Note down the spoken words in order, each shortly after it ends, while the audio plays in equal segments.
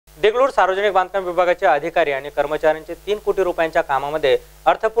देगलूर सार्वजनिक बांधकाम विभागाचे अधिकारी आणि कर्मचाऱ्यांचे 3 कोटी रुपयांच्या कामामध्ये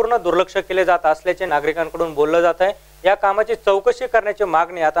अर्थपूर्ण दुर्लक्ष केले जात असल्याचे नागरिकांकडून बोलले जात आहे। या कामाची चौकशी करण्याची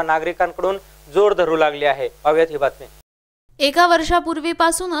मागणी आता नागरिकांकडून जोर धरू लागली आहे। पाहूयात ही बातमी। एका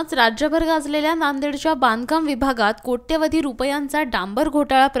वर्षापूर्वीपासूनच राज्यभर गाजलेल्या नांदेडच्या बांधकाम विभागात कोट्यवधी रुपयांचा डांबर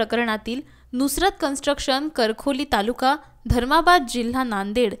घोटाळा प्रकरणातील नुसरत कन्स्ट्रक्शन करखोली तालुका धर्माबाद जिल्हा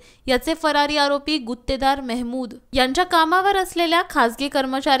नांदेड याचे फरारी आरोपी गुत्तेदार महमूद यांच्या कामावर असलेल्या खासगी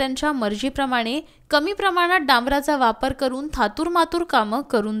कर्मचाऱ्यांच्या मर्जीप्रमाणे कमी प्रमाणात डांबराचा वापर करून थातूरमातूर कामं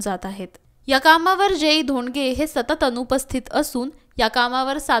करून जात आहेत। या कामावर जय धोंडगे हे सतत अनुपस्थित असून या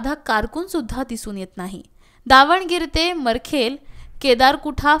कामावर साधा कारकून सुद्धा दिसून येत नाही। दावणगिरी ते मरखेल,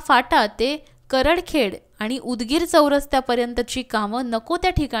 केदारकुठा फाटा ते करडखेड आणि उदगीर चौरस्त्यापर्यंतची कामं नको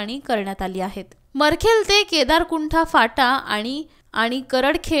त्या ठिकाणी करण्यात आली आहेत। मरखेल ते केदारकुंठा फाटा आणि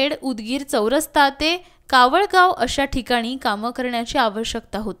करडखेड उदगीर चौरस्ता ते कावळगाव अशा ठिकाणी कामं करण्याची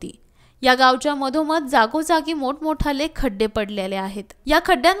आवश्यकता होती। या गावच्या मधोमध जागोजागी मोठमोठाले खड्डे पडलेले आहेत। या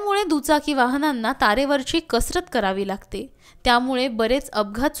खड्ड्यांमुळे दुचाकी वाहनांना तारेवरची कसरत करावी लागते, त्यामुळे बरेच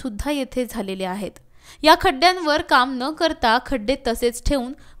अपघात सुद्धा येथे झालेले आहेत। या खड्ड्यांवर काम न करता खड्डे तसेच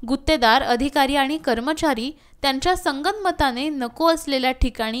ठेवून गुत्तेदार अधिकारी आणि कर्मचारी त्यांच्या संगनमताने नको असलेल्या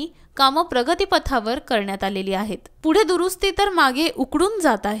ठिकाणी कामं प्रगतीपथावर करण्यात आलेली आहेत। पुढे दुरुस्ती तर मागे उकडून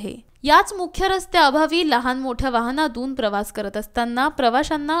जात आहे। याच मुख्य रस्त्याअभावी लहान मोठ्या वाहनातून प्रवास करत असताना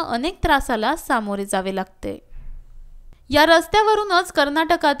प्रवाशांना अनेक त्रासाला सामोरे जावे लागते। या रस्त्यावरूनच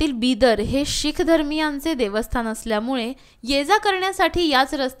कर्नाटकातील बीदर हे शीख धर्मीयांचे देवस्थान असल्यामुळे ये-जा करण्यासाठी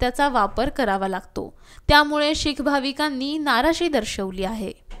याच रस्त्याचा वापर करावा लागतो, त्यामुळे शीख भाविकांनी नाराजी दर्शवली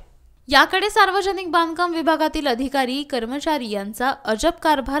आहे। याकडे सार्वजनिक बांधकाम विभागातील अधिकारी कर्मचारी यांचा अजब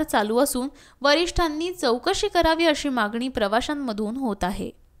कारभार चालू असून वरिष्ठांनी चौकशी करावी अशी मागणी प्रवाशांमधून होत आहे।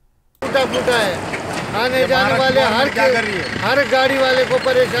 फूटा है, आने जाने वाले हर गाड़ी वाले को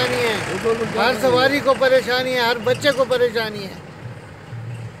परेशानी है, हर सवारी को परेशानी है, हर बच्चे को परेशानी है।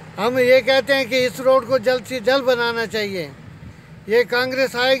 हम ये कहते हैं कि इस रोड को जल्द से जल्द बनाना चाहिए। ये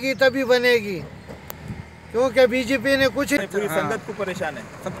कांग्रेस आएगी तभी बनेगी, क्योंकि बीजेपी ने कुछ पूरी संगत को परेशान है,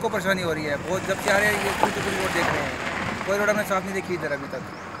 सबको परेशानी हो रही है। बहुत जब से आ रहे हैं ये पूरी रोड देख रहे हैं, कोई रोड हमने साफ नहीं देखी इधर अभी तक।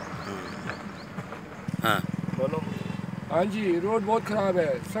 हाँ बोलो। हाँ जी, रोड बहुत ख़राब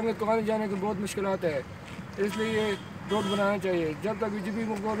है, संगत को आने जाने की बहुत मुश्किलात है, इसलिए ये रोड बनाना चाहिए। जब तक बीजेपी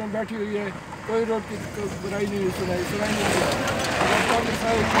गवर्नमेंट बैठी हुई है कोई रोड की बुराई नहीं सुनाई नहीं अगर कांग्रेस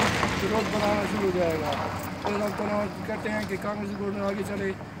आएगी तो रोड बनाना शुरू हो जाएगा। तो हम कहते हैं कि कांग्रेस गवर्नमेंट आगे चले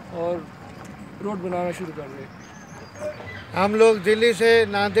और रोड बनाना शुरू कर दे। हम लोग दिल्ली से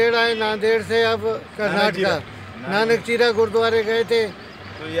नांदेड़ आए, नांदेड़ से अब कर्नाटक नानक चीरा गुरुद्वारे गए थे,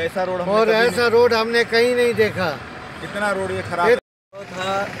 तो ऐसा रोड और ऐसा रोड हमने कहीं नहीं देखा। कितना रोड ये खराब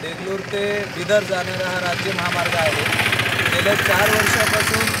हा देगलूर ते बिदर जाणारा हा राज्य महामार्ग आहे। गेल्या 4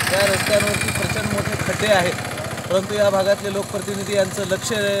 वर्षापासून या रस्त्यांवरती प्रचंड मोठे खड्डे आहेत, परंतु या भागातले लोकप्रतिनिधी यांचं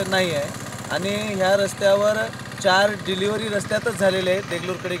लक्ष नाही आहे आणि ह्या रस्त्यावर 4 डिलिव्हरी रस्त्यातच झालेले आहेत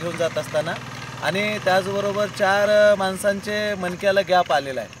देगलूरकडे घेऊन जात असताना, आणि त्याचबरोबर 4 माणसांचे मणक्याला गॅप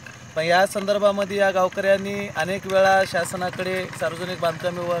आलेला आहे। पण या संदर्भामध्ये या गावकऱ्यांनी अनेक वेळा शासनाकडे सार्वजनिक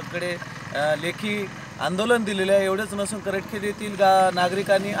बांधकाम विभागाकडे लेखी आंदोलन दिलेले आहे। एवढेच नसून करडखेड येथील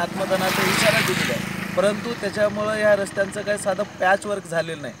नागरिकांनी आत्मदानाचा इशारा दिलेला आहे, परंतु त्याच्यामुळे या रस्त्यांचं काही साधं पॅचवर्क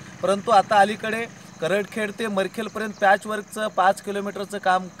झालेलं नाही। परंतु आता अलीकडे करडखेड ते मरखेलपर्यंत पॅचवर्कचं 5 किलोमीटरचं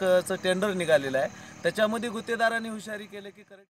कामचं टेंडर निघालेलं आहे। त्याच्यामध्ये गुत्तेदारांनी हुशारी केली की